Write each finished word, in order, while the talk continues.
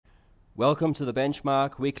Welcome to the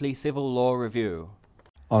Benchmark Weekly Civil Law Review.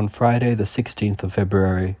 On Friday the 16th of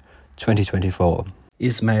February 2024,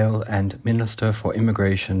 Ismail and Minister for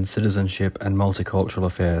Immigration, Citizenship and Multicultural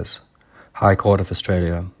Affairs, High Court of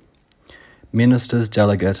Australia. Minister's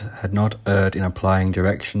delegate had not erred in applying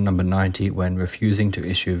Direction Number 90 when refusing to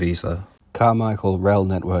issue visa. Carmichael Rail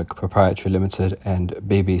Network Proprietary Limited and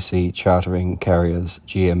BBC Chartering Carriers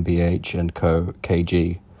GmbH and Co.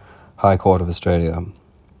 KG, High Court of Australia.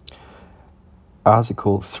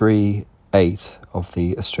 Article 3.8 of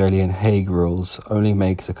the Australian Hague Rules only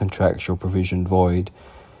makes a contractual provision void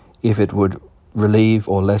if it would relieve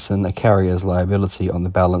or lessen a carrier's liability on the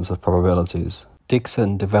balance of probabilities.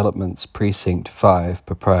 Dixon Developments Precinct 5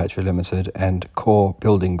 Proprietary Limited and Core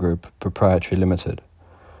Building Group Proprietary Limited,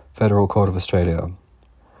 Federal Court of Australia.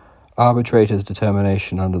 Arbitrator's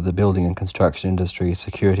determination under the Building and Construction Industry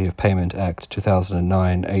Security of Payment Act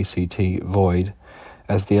 2009 ACT void,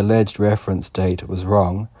 as the alleged reference date was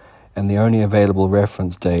wrong, and the only available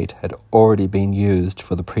reference date had already been used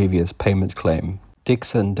for the previous payment claim.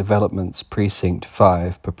 Dixon Developments Precinct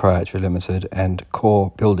 5 Proprietary Limited and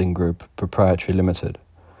Core Building Group Proprietary Limited,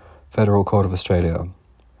 Federal Court of Australia.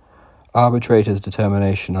 Arbitrator's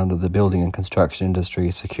determination under the Building and Construction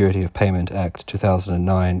Industry Security of Payment Act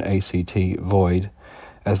 2009 ACT void,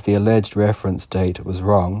 as the alleged reference date was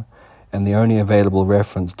wrong, and the only available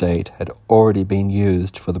reference date had already been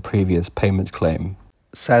used for the previous payment claim.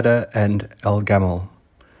 Sadr and Al Gamal,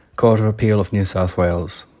 Court of Appeal of New South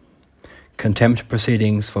Wales. Contempt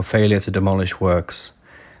proceedings for failure to demolish works.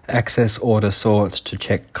 Access order sought to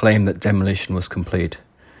check claim that demolition was complete.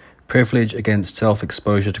 Privilege against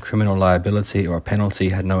self-exposure to criminal liability or penalty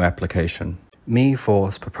had no application. Me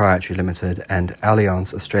Force Proprietary Limited and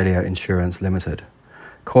Allianz Australia Insurance Limited,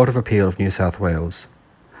 Court of Appeal of New South Wales.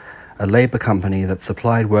 A labour company that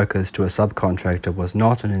supplied workers to a subcontractor was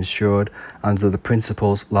not an insured under the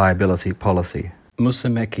principal's liability policy.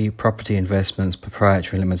 Musameki Property Investments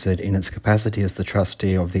Proprietary Limited, in its capacity as the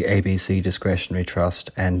trustee of the ABC Discretionary Trust,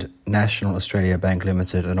 and National Australia Bank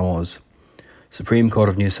Limited and Oars, Supreme Court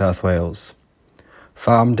of New South Wales.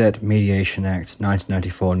 Farm Debt Mediation Act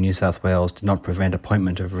 1994 New South Wales did not prevent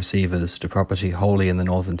appointment of receivers to property wholly in the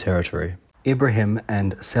Northern Territory. Ibrahim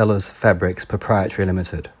and Sellers Fabrics Proprietary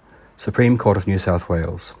Limited, Supreme Court of New South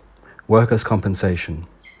Wales. Workers' compensation.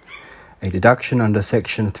 A deduction under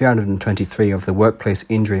Section 323 of the Workplace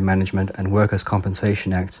Injury Management and Workers'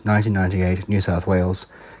 Compensation Act 1998 New South Wales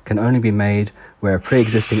can only be made where a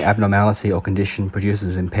pre-existing abnormality or condition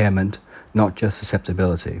produces impairment, not just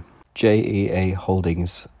susceptibility. JEA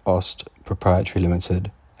Holdings Ost Proprietary Limited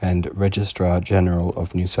and Registrar General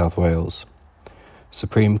of New South Wales,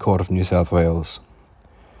 Supreme Court of New South Wales.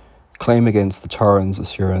 Claim against the Torrens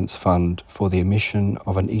Assurance Fund for the omission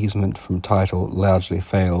of an easement from title largely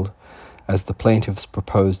failed, as the plaintiff's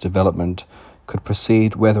proposed development could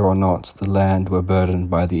proceed whether or not the land were burdened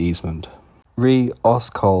by the easement. Re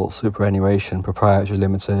Oscol Superannuation Proprietary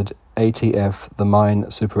Limited, ATF The Mine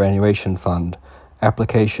Superannuation Fund,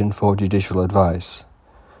 application for judicial advice,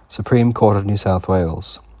 Supreme Court of New South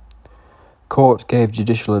Wales. Court gave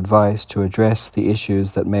judicial advice to address the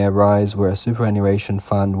issues that may arise where a superannuation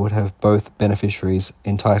fund would have both beneficiaries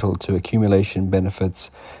entitled to accumulation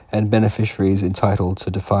benefits and beneficiaries entitled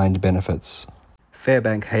to defined benefits.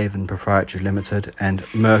 Fairbank Haven Proprietary Limited and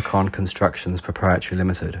Mercon Constructions Proprietary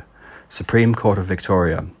Limited, Supreme Court of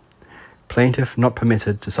Victoria. Plaintiff not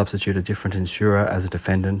permitted to substitute a different insurer as a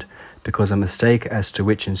defendant because a mistake as to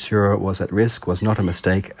which insurer was at risk was not a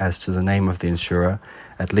mistake as to the name of the insurer,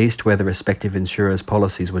 at least where the respective insurer's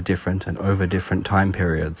policies were different and over different time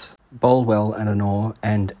periods. Bolwell and Honor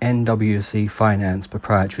and NWC Finance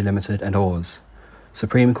Proprietary Limited and Oars,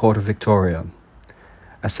 Supreme Court of Victoria.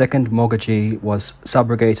 A second mortgagee was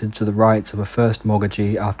subrogated to the rights of a first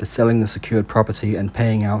mortgagee after selling the secured property and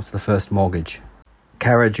paying out the first mortgage.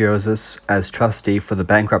 Karagiozis as trustee for the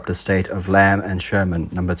bankrupt estate of Lamb and Sherman,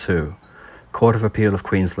 No. 2, Court of Appeal of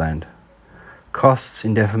Queensland. Costs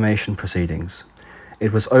in defamation proceedings.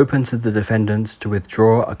 It was open to the defendant to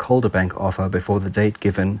withdraw a Calder Bank offer before the date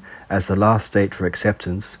given as the last date for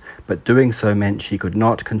acceptance, but doing so meant she could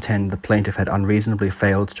not contend the plaintiff had unreasonably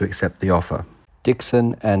failed to accept the offer.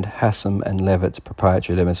 Dixon and Hassam and Levitt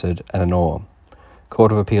Proprietary Limited and Honor,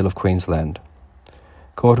 Court of Appeal of Queensland.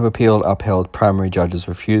 Court of Appeal upheld primary judge's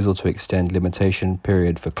refusal to extend limitation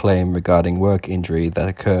period for claim regarding work injury that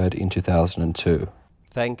occurred in 2002.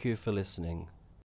 Thank you for listening.